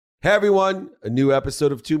Hey everyone, a new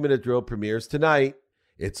episode of 2 Minute Drill premieres tonight.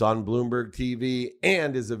 It's on Bloomberg TV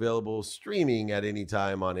and is available streaming at any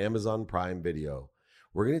time on Amazon Prime Video.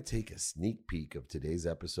 We're going to take a sneak peek of today's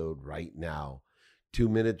episode right now. 2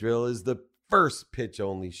 Minute Drill is the first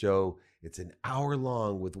pitch-only show. It's an hour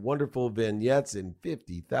long with wonderful vignettes and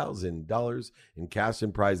 $50,000 in cash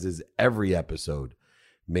and prizes every episode.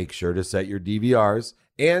 Make sure to set your DVRs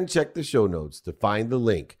and check the show notes to find the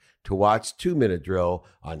link to watch 2 Minute Drill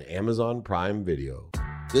on Amazon Prime Video.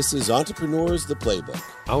 This is Entrepreneurs, the Playbook.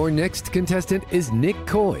 Our next contestant is Nick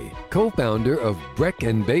Coy, co-founder of Breck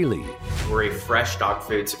and Bailey. We're a fresh dog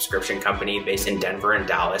food subscription company based in Denver and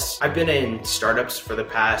Dallas. I've been in startups for the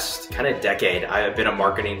past kind of decade. I've been a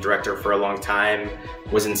marketing director for a long time,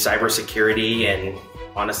 was in cybersecurity, and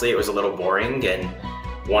honestly, it was a little boring and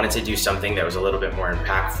wanted to do something that was a little bit more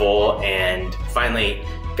impactful, and finally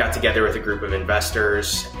got together with a group of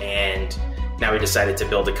investors, and now we decided to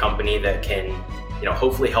build a company that can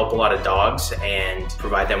hopefully help a lot of dogs and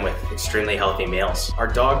provide them with extremely healthy meals. Our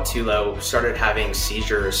dog Tulo started having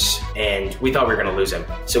seizures and we thought we were going to lose him.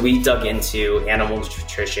 So we dug into animal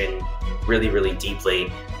nutrition really, really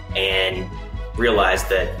deeply and realized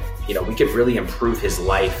that we could really improve his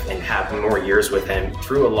life and have more years with him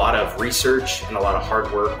through a lot of research and a lot of hard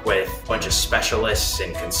work with a bunch of specialists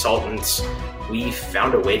and consultants. We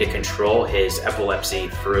found a way to control his epilepsy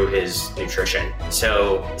through his nutrition.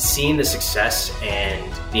 So seeing the success and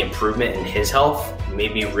the improvement in his health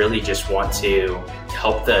made me really just want to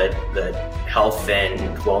help the health and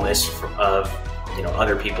wellness of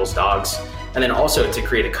other people's dogs, and then also to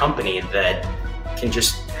create a company that can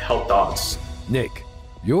just help dogs. Nick,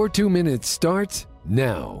 your 2 minutes starts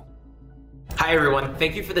now. Hi everyone,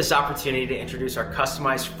 thank you for this opportunity to introduce our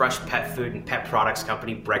customized fresh pet food and pet products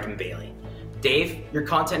company, Breck and Bailey. Dave, your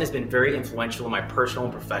content has been very influential in my personal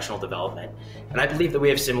and professional development, and I believe that we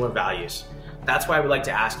have similar values. That's why I would like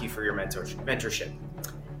to ask you for your mentorship.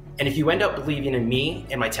 And if you end up believing in me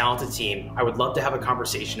and my talented team, I would love to have a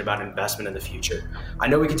conversation about investment in the future. I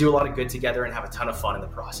know we could do a lot of good together and have a ton of fun in the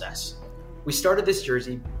process. We started this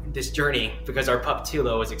journey because our pup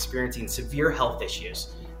Tulo was experiencing severe health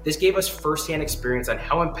issues. This gave us firsthand experience on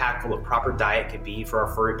how impactful a proper diet could be for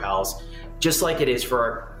our furry pals, just like it is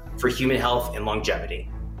for human health and longevity.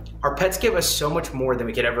 Our pets give us so much more than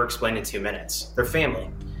we could ever explain in 2 minutes. They're family.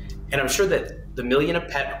 And I'm sure that the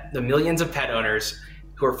millions of pet owners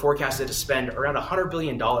who are forecasted to spend around $100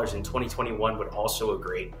 billion in 2021 would also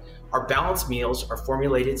agree. Our balanced meals are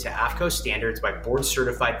formulated to AAFCO standards by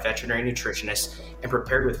board-certified veterinary nutritionists and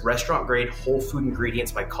prepared with restaurant-grade whole food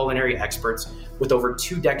ingredients by culinary experts with over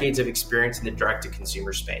 2 decades of experience in the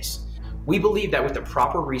direct-to-consumer space. We believe that with the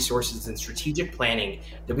proper resources and strategic planning,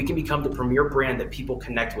 that we can become the premier brand that people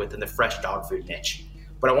connect with in the fresh dog food niche.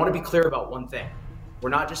 But I want to be clear about one thing.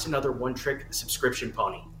 We're not just another one-trick subscription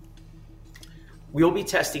pony. We will be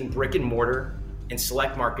testing brick and mortar in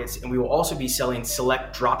select markets, and we will also be selling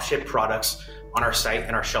select dropship products on our site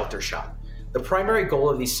and our shelter shop. The primary goal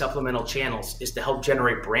of these supplemental channels is to help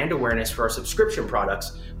generate brand awareness for our subscription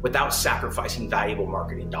products without sacrificing valuable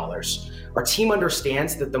marketing dollars. Our team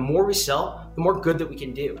understands that the more we sell, the more good that we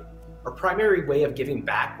can do. Our primary way of giving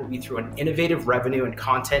back will be through an innovative revenue and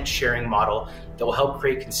content sharing model that will help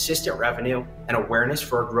create consistent revenue and awareness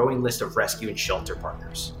for our growing list of rescue and shelter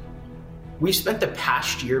partners. We've spent the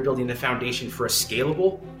past year building the foundation for a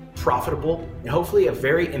scalable, profitable, and hopefully a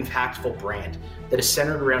very impactful brand that is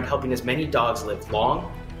centered around helping as many dogs live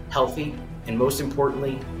long, healthy, and most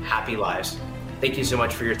importantly, happy lives. Thank you so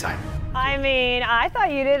much for your time. I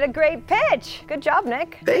thought you did a great pitch. Good job,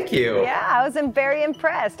 Nick. Thank you. Yeah, I was very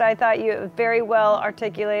impressed. I thought you very well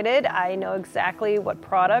articulated. I know exactly what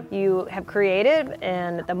product you have created,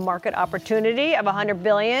 and the market opportunity of $100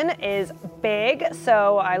 billion is big.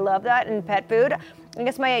 So I love that in pet food. I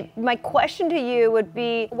guess my question to you would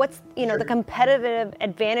be, what's the competitive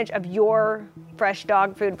advantage of your fresh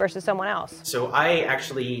dog food versus someone else? So I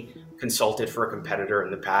actually consulted for a competitor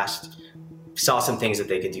in the past. Saw some things that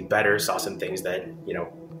they could do better, saw some things that,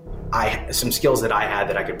 some skills that I had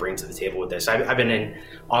that I could bring to the table with this. I've been in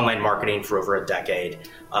online marketing for over a decade,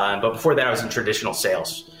 but before that I was in traditional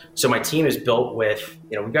sales. So my team is built with,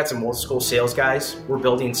 we've got some old school sales guys. We're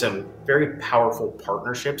building some very powerful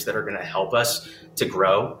partnerships that are going to help us to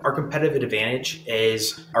grow. Our competitive advantage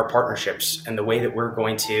is our partnerships and the way that we're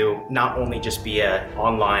going to not only just be an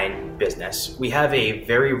online business. We have a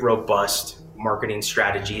very robust marketing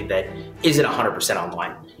strategy that isn't 100%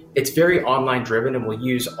 online. It's very online driven, and we'll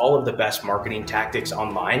use all of the best marketing tactics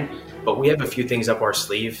online, but we have a few things up our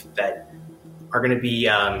sleeve that are going to be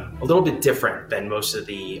a little bit different than most of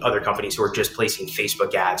the other companies who are just placing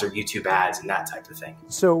Facebook ads or YouTube ads and that type of thing.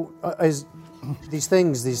 So is these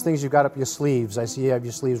things you've got up your sleeves, I see you have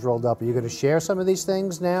your sleeves rolled up. Are you going to share some of these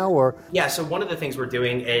things now? Or Yeah, so one of the things we're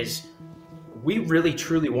doing is we really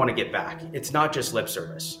truly want to get back. It's not just lip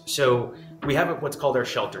service. So we have what's called our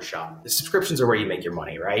shelter shop. The subscriptions are where you make your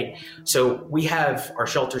money, right? So we have our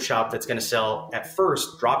shelter shop that's going to sell at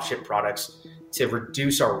first drop ship products to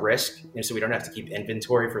reduce our risk, so we don't have to keep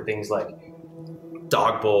inventory for things like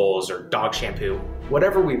dog bowls or dog shampoo,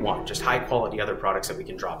 whatever we want, just high quality other products that we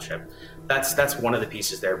can drop ship. That's one of the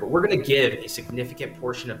pieces there, but we're going to give a significant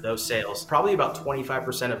portion of those sales, probably about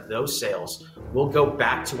 25% of those sales will go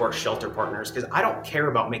back to our shelter partners, because I don't care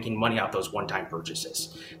about making money out those one-time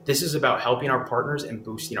purchases. This is about helping our partners and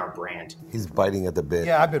boosting our brand. He's biting at the bit.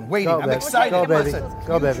 Yeah, I've been waiting. Go, I'm baby. excited. Go, baby. Listen,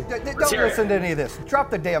 Go, baby. Don't listen to any of this. Drop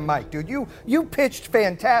the damn mic, dude. You pitched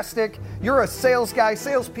fantastic. You're a sales guy.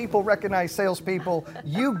 Salespeople recognize salespeople.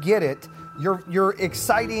 You get it. You're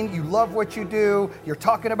exciting. You love what you do. You're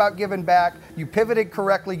talking about giving back. You pivoted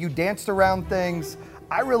correctly. You danced around things.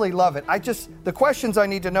 I really love it. The questions I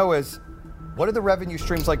need to know is, what are the revenue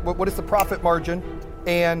streams like? What is the profit margin?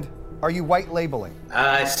 And are you white labeling?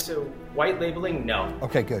 So white labeling, no.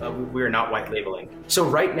 Okay, good. We're not white labeling. So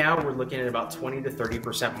right now we're looking at about 20 to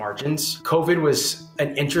 30% margins. COVID was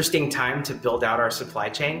an interesting time to build out our supply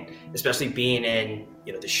chain, especially being in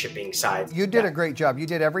the shipping side. You did a great job. You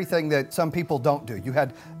did everything that some people don't do. You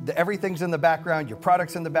had everything's in the background, your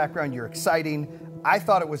product's in the background, you're exciting. I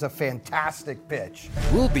thought it was a fantastic pitch.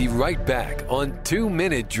 We'll be right back on 2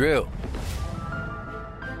 Minute Drill.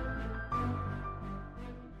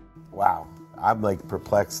 Wow. I'm like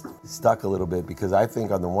perplexed, stuck a little bit, because I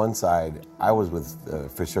think on the one side, I was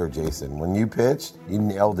with, for sure, Jason. When you pitched, you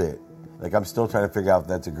nailed it. Like, I'm still trying to figure out if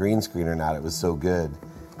that's a green screen or not. It was so good.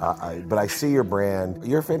 But I see your brand.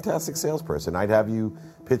 You're a fantastic salesperson. I'd have you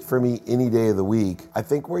pitch for me any day of the week. I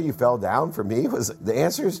think where you fell down for me was the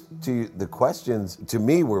answers to the questions to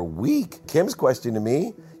me were weak. Kim's question to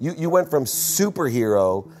me, you went from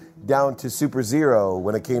superhero down to super zero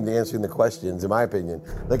when it came to answering the questions, in my opinion.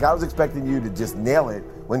 Like, I was expecting you to just nail it.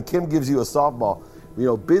 When Kim gives you a softball,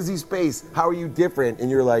 busy space, how are you different? And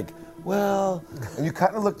you're like, well, and you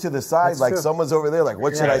kind of look to the side like someone's over there, like,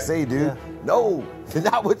 what should I say, dude? Yeah. No,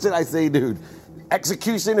 not what should I say, dude.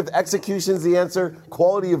 Execution, if execution's the answer,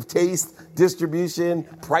 quality of taste, distribution,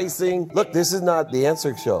 pricing. Look, this is not the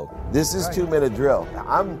answer show. This is 2 Minute Drill.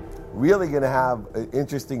 I'm really going to have an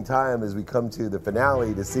interesting time as we come to the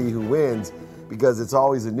finale to see who wins, because it's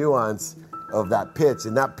always a nuance of that pitch,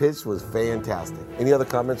 and that pitch was fantastic. Any other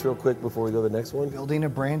comments real quick before we go to the next one? Building a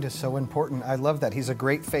brand is so important. I love that. He's a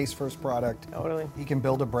great face for his product. Totally. He can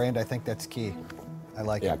build a brand. I think that's key. I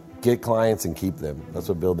like it. Get clients and keep them. That's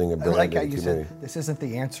what building a brand is. I like how you said, this isn't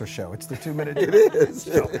the answer show. It's the 2 Minute Drill. It is.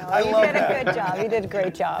 You did a good job. You did a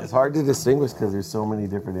great job. It's hard to distinguish because there's so many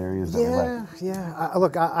different areas.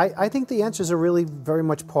 Look, I think the answers are really very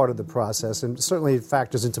much part of the process, and certainly it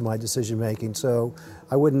factors into my decision making. So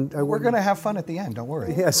I wouldn't. We're going to have fun at the end. Don't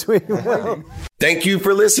worry. Yes, we will. Thank you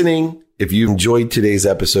for listening. If you enjoyed today's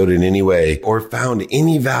episode in any way or found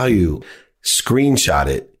any value, screenshot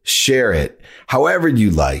it, share it, however you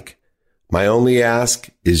like. My only ask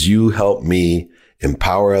is you help me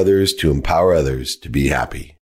empower others to be happy.